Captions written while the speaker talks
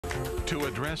To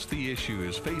address the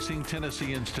issues facing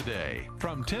Tennesseans today,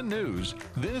 from 10 News,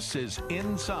 this is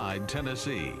Inside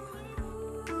Tennessee.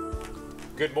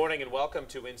 Good morning and welcome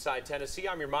to Inside Tennessee.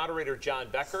 I'm your moderator, John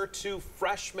Becker. Two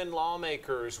freshman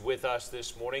lawmakers with us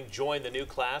this morning join the new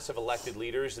class of elected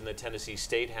leaders in the Tennessee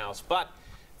State House. But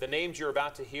the names you're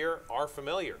about to hear are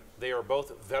familiar. They are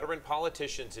both veteran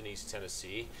politicians in East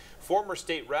Tennessee. Former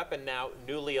state rep and now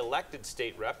newly elected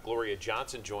state rep Gloria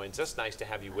Johnson joins us. Nice to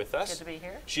have you with us. Good to be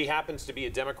here. She happens to be a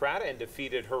Democrat and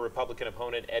defeated her Republican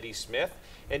opponent Eddie Smith.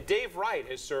 And Dave Wright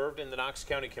has served in the Knox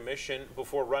County Commission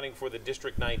before running for the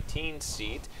District 19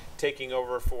 seat, taking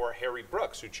over for Harry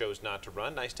Brooks, who chose not to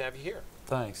run. Nice to have you here.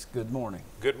 Thanks. Good morning.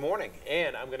 Good morning.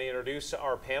 And I'm going to introduce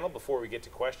our panel before we get to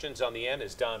questions. On the end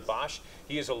is Don Bosch.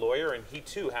 He is a lawyer, and he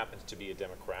too happens to be a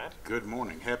Democrat. Good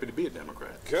morning. Happy to be a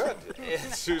Democrat. Good.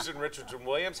 And Susan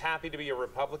Richardson-Williams, happy to be a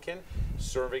Republican,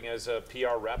 serving as a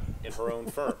PR rep in her own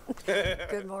firm.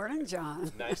 Good morning,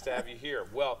 John. Nice to have you here.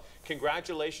 Well,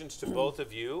 congratulations to both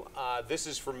of you. This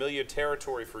is familiar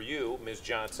territory for you, Ms.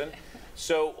 Johnson.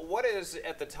 So what is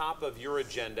at the top of your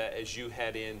agenda as you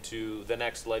head into the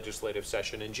next legislative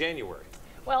session in January?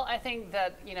 Well, I think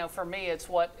that, for me, it's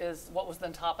what was the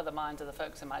top of the minds of the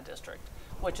folks in my district,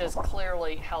 which is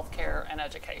clearly health care and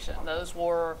education. Those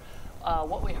were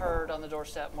what we heard on the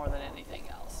doorstep more than anything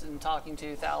else. In talking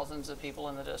to thousands of people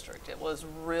in the district, it was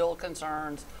real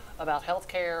concerns about health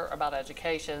care, about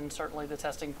education, certainly the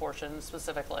testing portion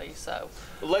specifically. So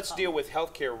let's deal with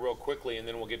health care real quickly, and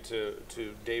then we'll get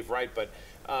to Dave Wright. But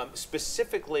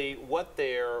specifically, what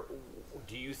there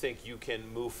do you think you can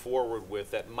move forward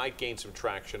with that might gain some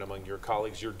traction among your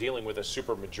colleagues? You're dealing with a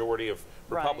supermajority of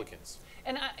Republicans.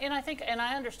 Right. And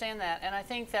I understand that, and I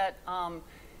think that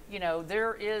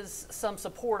there is some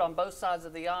support on both sides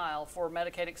of the aisle for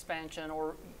Medicaid expansion,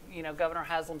 or Governor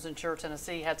Haslam's Insure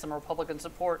Tennessee had some Republican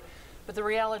support. But the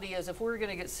reality is, if we're going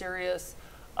to get serious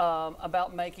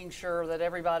about making sure that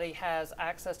everybody has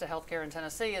access to health care in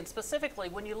Tennessee, and specifically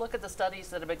when you look at the studies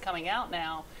that have been coming out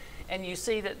now, and you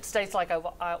see that states like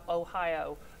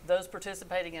Ohio, those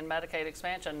participating in Medicaid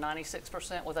expansion,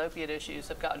 96% with opiate issues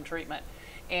have gotten treatment.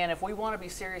 And if we want to be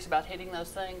serious about hitting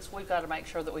those things, we've got to make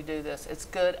sure that we do this. It's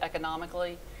good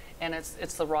economically, and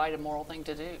it's the right and moral thing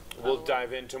to do. We'll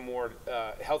dive into more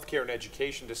healthcare and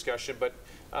education discussion, but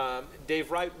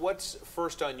Dave Wright, what's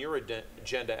first on your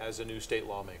agenda as a new state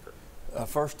lawmaker?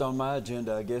 First on my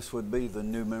agenda, I guess, would be the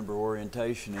new member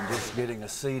orientation and just getting a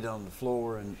seat on the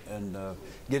floor and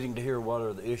getting to hear what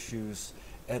are the issues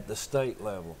at the state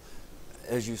level.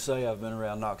 As you say, I've been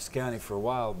around Knox County for a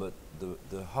while, but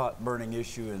the hot burning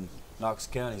issue in Knox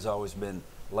County has always been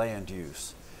land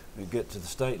use. When you get to the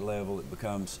state level, it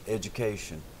becomes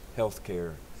education, health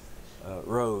care,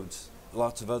 roads,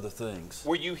 lots of other things.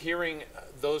 Were you hearing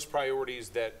those priorities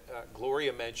that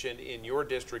Gloria mentioned in your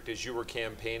district as you were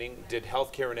campaigning? Did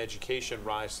health care and education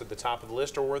rise to the top of the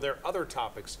list, or were there other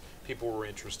topics people were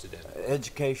interested in?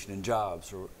 Education and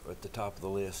jobs are at the top of the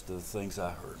list of the things I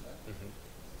heard. Mm-hmm.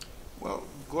 Well,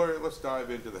 Gloria, let's dive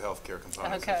into the health care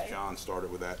component, Okay. since John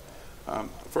started with that.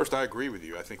 First, I agree with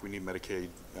you. I think we need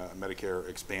Medicare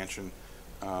expansion,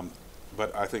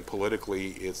 but I think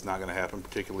politically it's not going to happen,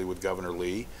 particularly with Governor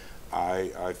Lee.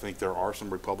 I think there are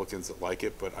some Republicans that like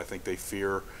it, but I think they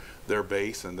fear their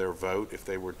base and their vote if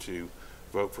they were to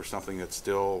vote for something that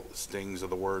still stings of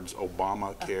the words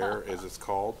Obamacare, as it's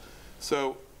called.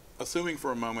 So, assuming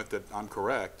for a moment that I'm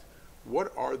correct,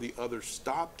 what are the other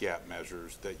stopgap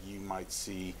measures that you might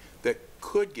see that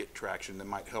could get traction that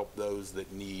might help those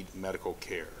that need medical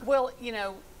care? Well,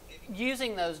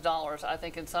 using those dollars, I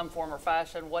think in some form or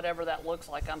fashion, whatever that looks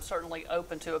like, I'm certainly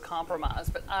open to a compromise.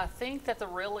 But I think that the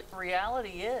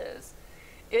reality is,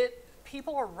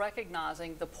 people are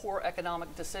recognizing the poor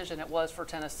economic decision it was for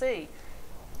Tennessee.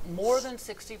 More than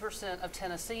 60% of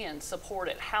Tennesseans support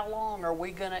it. How long are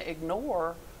we going to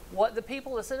ignore what the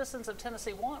people, the citizens of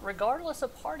Tennessee want, regardless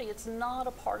of party? It's not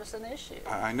a partisan issue.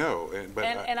 I know, but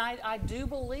I do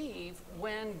believe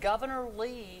when Governor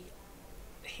Lee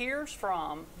hears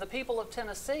from the people of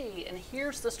Tennessee and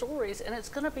hears the stories, and it's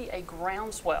going to be a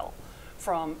groundswell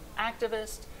from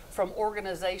activists, from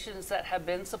organizations that have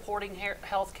been supporting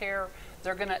health care.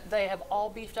 They have all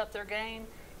beefed up their game.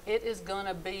 It is going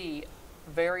to be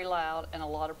very loud and a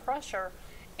lot of pressure.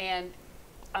 And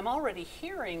I'm already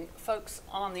hearing folks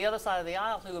on the other side of the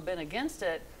aisle who have been against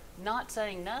it not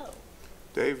saying no.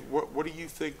 Dave, what do you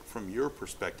think from your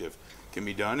perspective can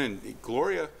be done? And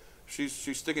Gloria, she's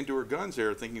sticking to her guns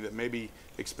there, thinking that maybe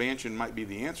expansion might be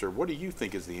the answer. What do you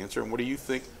think is the answer, and what do you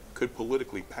think could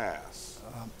politically pass?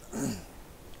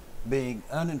 Being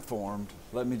uninformed,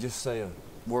 let me just say a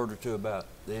word or two about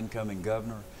the incoming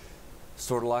governor.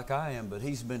 sort of like I am, but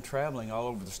he's been traveling all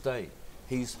over the state.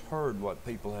 He's heard what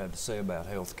people have to say about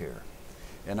health care.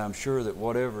 And I'm sure that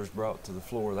whatever is brought to the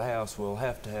floor of the House will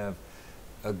have to have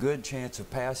a good chance of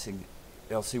passing,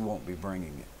 else he won't be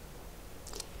bringing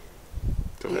it.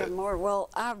 Go Yeah, ahead. more. Well,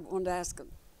 I wanted to ask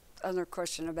another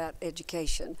question about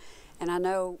education. And I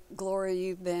know, Gloria,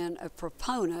 you've been a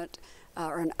proponent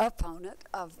or an opponent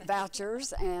of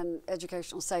vouchers and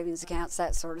educational savings accounts,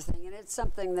 that sort of thing. And it's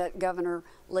something that Governor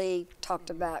Lee talked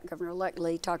about, Governor-elect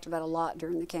Lee talked about a lot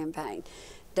during the campaign.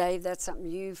 Dave, that's something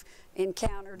you've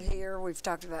encountered here. We've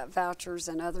talked about vouchers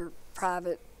and other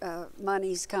private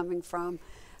monies coming from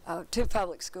to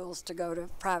public schools to go to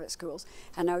private schools.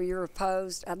 I know you're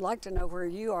opposed. I'd like to know where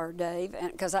you are, Dave,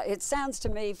 because it sounds to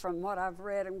me from what I've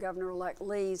read in Governor-elect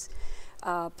Lee's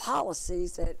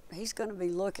policies that he's going to be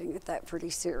looking at that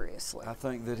pretty seriously. I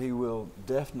think that he will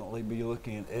definitely be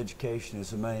looking at education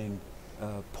as the main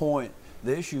point.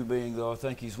 The issue being, though, I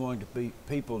think he's wanting to be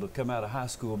people to come out of high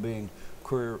school being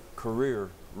career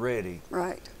ready.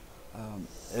 Right.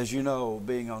 As you know,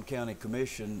 being on county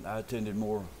commission, I attended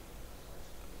more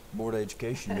board of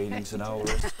education meetings than all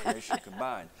the rest of the commission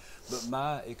combined. But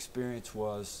my experience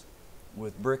was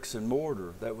with bricks and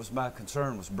mortar. That was my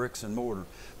concern, was bricks and mortar.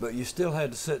 But you still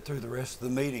had to sit through the rest of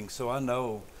the meeting, so I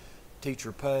know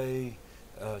teacher pay,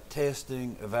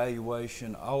 testing,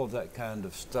 evaluation, all of that kind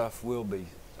of stuff will be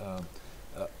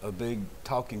a big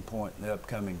talking point in the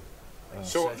upcoming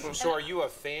session. So are you a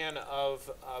fan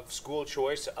of school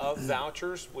choice, of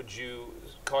vouchers? Would you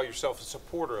call yourself a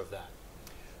supporter of that?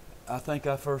 I think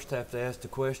I first have to ask the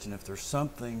question, if there's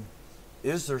something,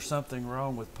 is there something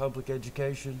wrong with public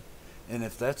education? And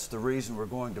if that's the reason we're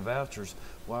going to vouchers,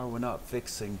 why are we not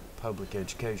fixing public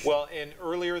education? Well, and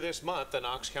earlier this month, the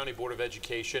Knox County Board of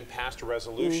Education passed a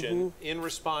resolution in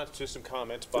response to some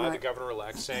comments by the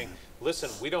governor-elect saying, listen,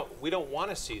 we don't want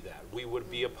to see that. We would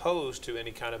be opposed to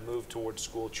any kind of move towards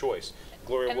school choice.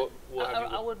 Gloria, we'll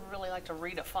have you. I would really like to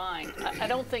redefine. I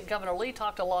don't think Governor Lee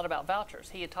talked a lot about vouchers.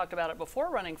 He had talked about it before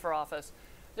running for office.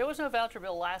 There was no voucher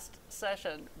bill last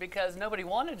session because nobody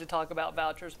wanted to talk about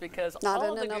vouchers because Not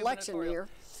all in of the an election year.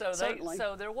 Certainly.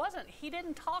 So there wasn't. He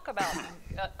didn't talk about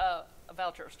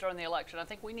vouchers during the election. I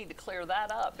think we need to clear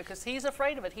that up because he's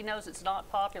afraid of it. He knows it's not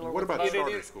popular. What with about voters.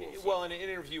 charter schools? Well, in an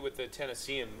interview with the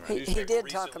Tennessean He newspaper did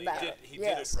recently, talk about it. He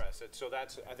Yes. did address it. So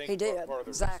that's, I think, He did, part of the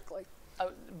exactly.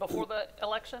 Before the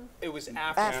election. It was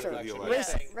after, After the election. the He was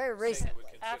election. saying- Very saying he recent. would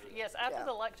consider After, that. yes, after Yeah.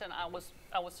 the election, I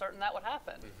was certain that would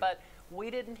happen, but we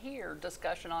didn't hear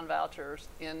discussion on vouchers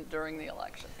during the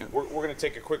election. We're going to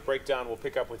take a quick breakdown. We'll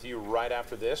pick up with you right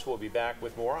after this. We'll be back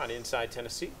with more on Inside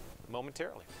Tennessee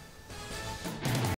momentarily.